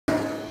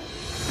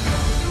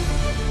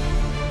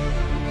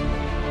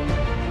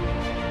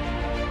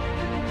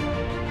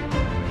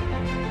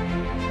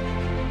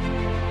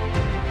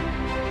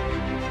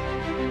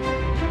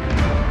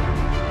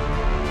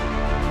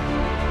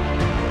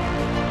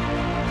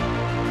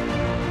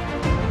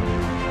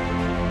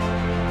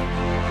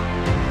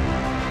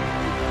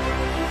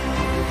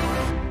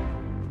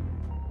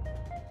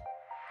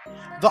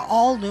the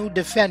all-new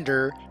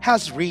Defender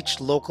has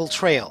reached local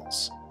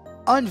trails,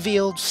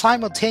 unveiled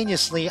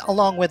simultaneously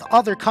along with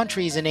other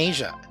countries in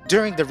Asia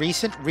during the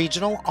recent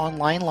regional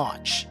online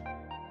launch.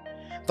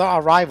 The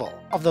arrival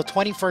of the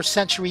 21st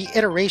century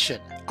iteration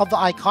of the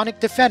iconic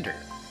Defender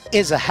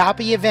is a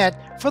happy event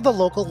for the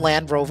local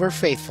Land Rover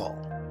faithful.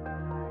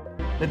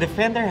 The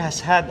Defender has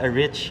had a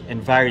rich and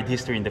varied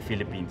history in the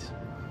Philippines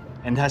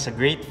and has a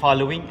great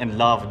following and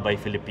loved by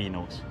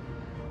Filipinos.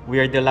 We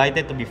are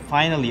delighted to be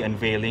finally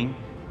unveiling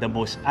the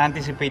most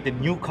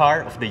anticipated new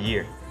car of the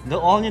year. The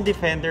all-new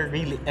Defender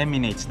really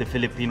emanates the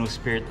Filipino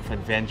spirit of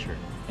adventure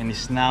and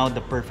is now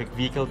the perfect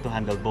vehicle to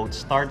handle both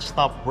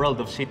start-stop world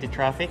of city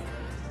traffic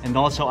and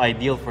also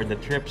ideal for the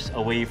trips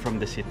away from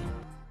the city.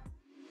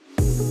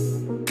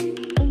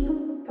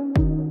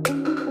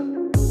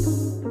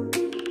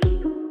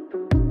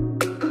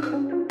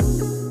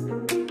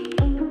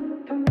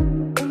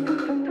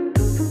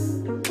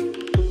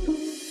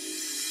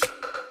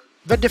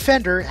 The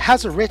Defender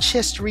has a rich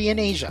history in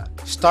Asia,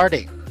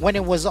 starting when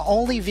it was the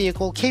only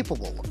vehicle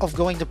capable of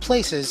going to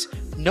places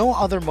no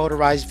other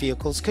motorized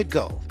vehicles could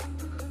go.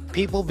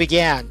 People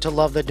began to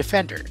love the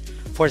Defender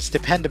for its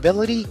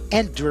dependability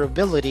and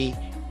durability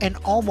in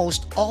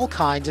almost all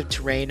kinds of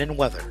terrain and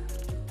weather.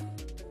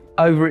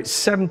 Over its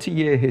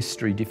 70-year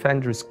history,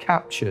 Defender has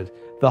captured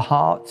the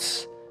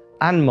hearts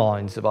and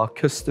minds of our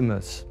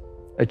customers,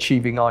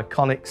 achieving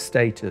iconic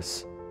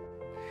status.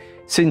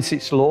 Since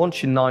its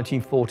launch in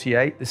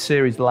 1948, the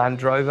series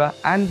Land Rover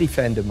and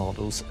Defender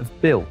models have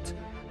built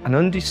an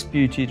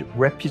undisputed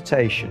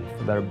reputation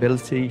for their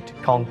ability to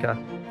conquer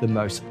the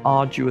most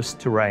arduous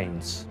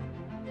terrains.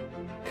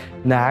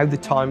 Now the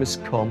time has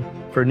come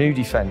for a new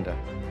Defender,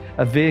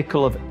 a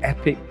vehicle of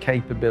epic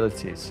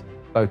capabilities,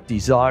 both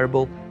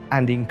desirable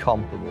and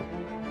incomparable.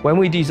 When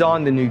we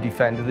designed the new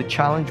Defender, the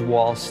challenge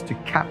was to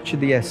capture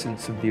the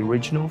essence of the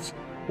originals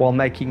while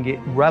making it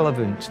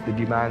relevant to the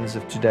demands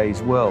of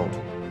today's world.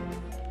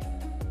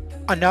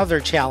 Another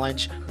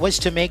challenge was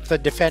to make the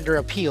Defender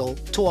appeal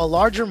to a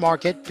larger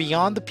market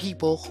beyond the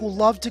people who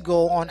love to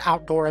go on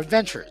outdoor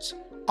adventures,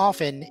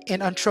 often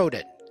in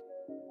untrodden.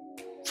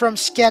 From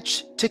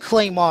sketch to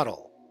clay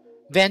model,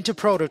 then to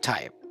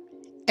prototype,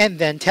 and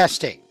then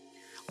testing,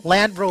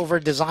 Land Rover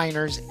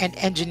designers and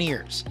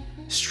engineers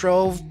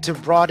strove to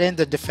broaden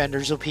the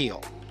Defender's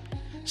appeal,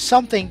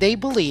 something they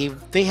believe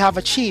they have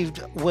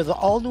achieved with the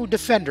all-new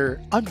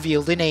Defender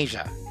unveiled in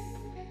Asia.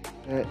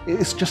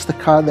 It's just a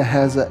car that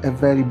has a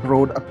very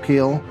broad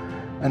appeal,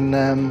 and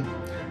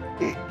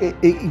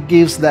it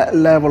gives that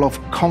level of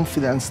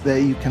confidence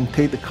that you can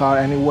take the car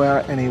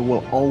anywhere and it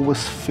will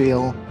always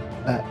feel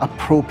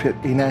appropriate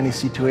in any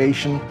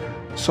situation.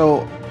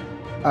 So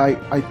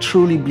I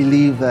truly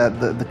believe that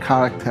the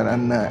character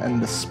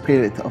and the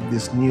spirit of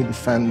this new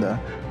Defender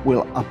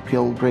will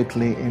appeal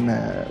greatly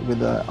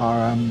with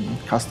our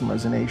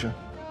customers in Asia.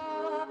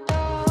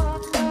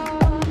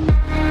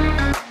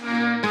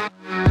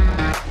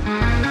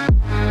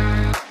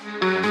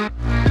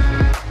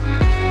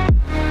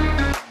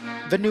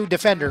 The new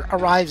Defender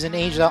arrives in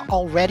Asia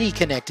already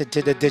connected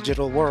to the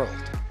digital world,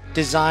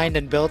 designed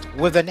and built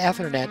with an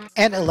Ethernet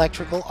and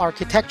electrical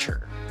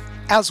architecture,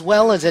 as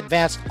well as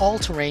advanced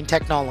all-terrain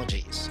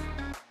technologies.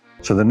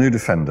 So the new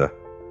Defender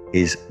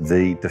is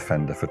the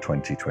Defender for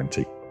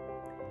 2020.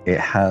 It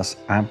has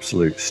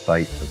absolute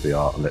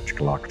state-of-the-art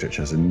electrical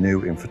architecture. It has a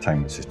new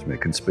infotainment system. It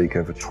can speak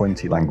over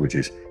 20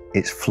 languages.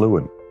 It's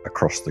fluent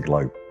across the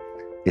globe.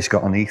 It's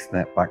got an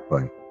Ethernet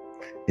backbone.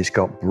 It's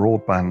got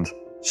broadband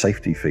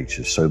safety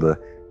features, so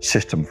the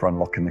system for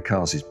unlocking the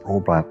cars is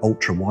broadband,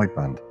 ultra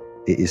wideband.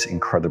 It is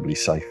incredibly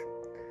safe.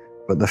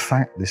 But the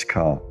fact this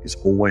car is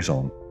always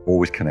on,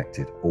 always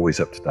connected,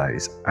 always up to date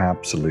is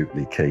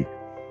absolutely key.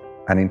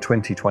 And in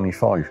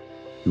 2025,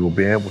 you will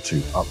be able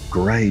to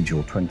upgrade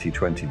your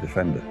 2020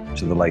 Defender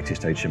to the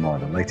latest HMI,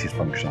 the latest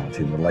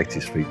functionality and the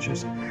latest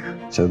features.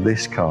 So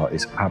this car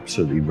is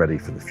absolutely ready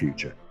for the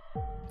future.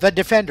 The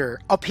Defender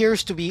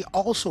appears to be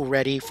also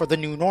ready for the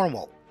new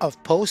normal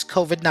of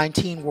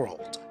post-COVID-19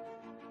 world.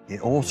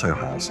 It also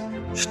has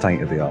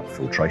state-of-the-art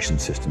filtration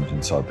systems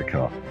inside the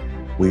car.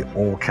 We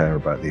all care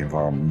about the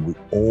environment. We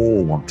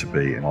all want to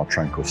be in our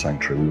tranquil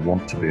sanctuary. We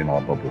want to be in our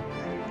bubble.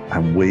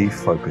 And we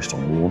focused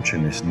on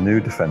launching this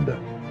new Defender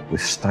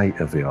with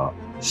state-of-the-art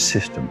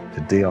system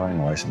to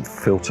deionise and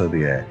filter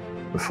the air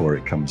before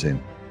it comes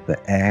in. The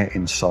air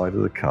inside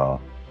of the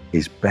car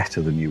is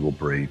better than you will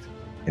breathe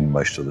in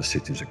most of the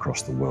cities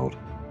across the world.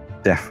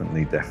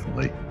 Definitely,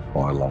 definitely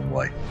by a long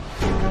way.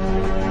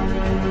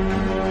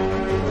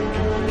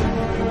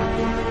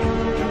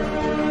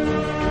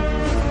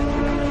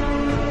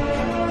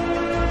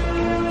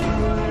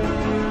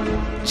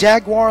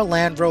 Jaguar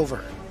Land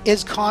Rover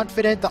is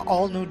confident the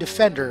all-new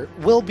Defender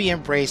will be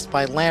embraced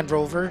by Land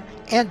Rover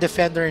and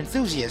Defender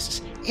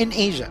enthusiasts in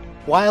Asia,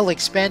 while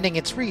expanding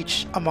its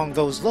reach among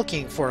those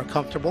looking for a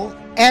comfortable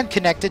and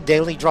connected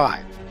daily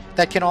drive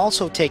that can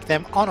also take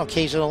them on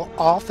occasional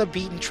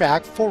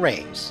off-the-beaten-track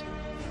forays.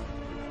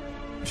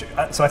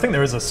 So I think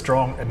there is a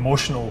strong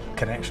emotional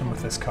connection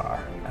with this car,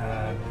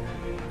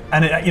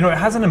 and it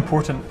has an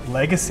important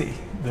legacy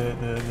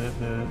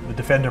the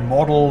Defender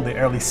model, the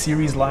early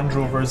series Land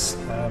Rovers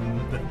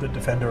that the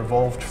Defender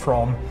evolved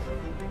from.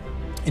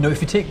 You know,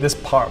 if you take this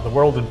part of the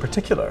world in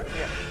particular,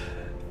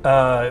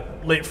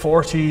 late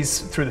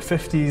 40s through the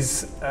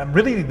 50s,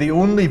 really the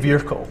only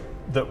vehicle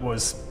that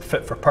was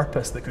fit for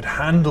purpose, that could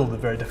handle the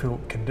very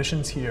difficult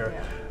conditions here,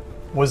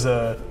 was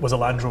a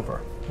Land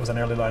Rover, was an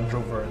early Land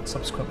Rover and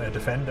subsequently a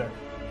Defender.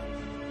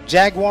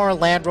 Jaguar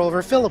Land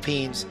Rover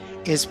Philippines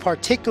is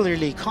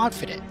particularly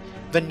confident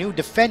the new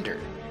Defender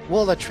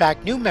will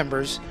attract new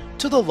members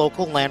to the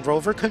local Land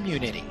Rover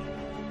community.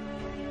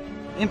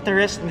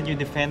 Interest in the new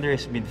Defender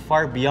has been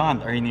far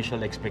beyond our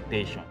initial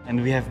expectation,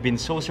 and we have been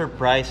so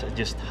surprised at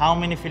just how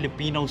many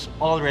Filipinos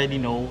already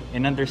know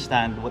and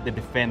understand what the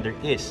Defender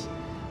is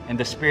and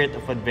the spirit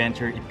of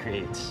adventure it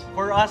creates.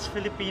 For us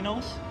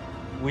Filipinos,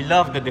 we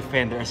love the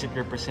Defender as it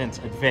represents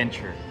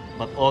adventure,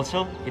 but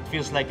also it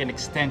feels like an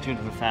extension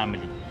of the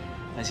family,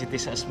 as it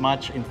is as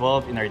much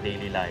involved in our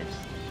daily lives.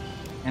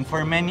 And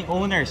for many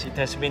owners, it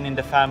has been in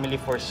the family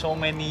for so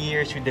many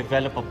years, we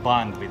develop a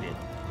bond with it.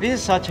 This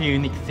is such a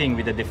unique thing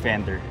with the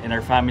Defender, and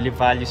our family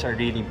values are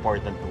really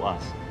important to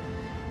us.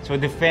 So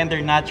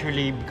Defender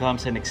naturally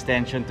becomes an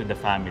extension to the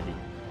family.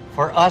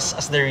 For us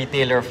as the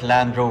retailer of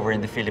Land Rover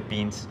in the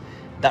Philippines,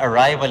 the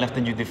arrival of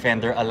the new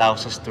Defender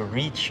allows us to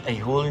reach a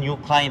whole new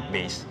client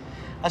base,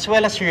 as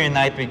well as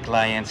reunite with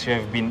clients who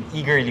have been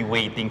eagerly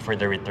waiting for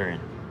the return.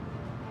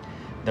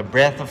 The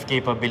breadth of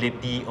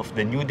capability of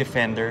the new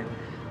Defender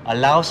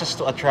allows us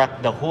to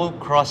attract the whole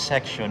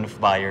cross-section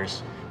of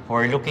buyers who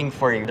are looking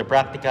for the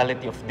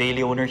practicality of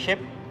daily ownership,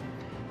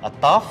 a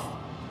tough,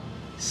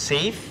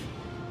 safe,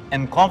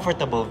 and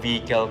comfortable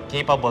vehicle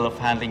capable of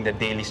handling the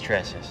daily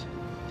stresses.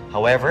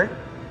 However,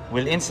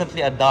 we'll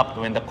instantly adapt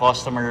when the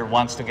customer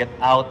wants to get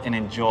out and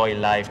enjoy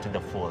life to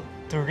the full,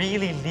 to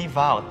really live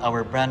out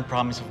our brand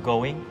promise of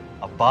going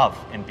above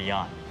and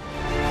beyond.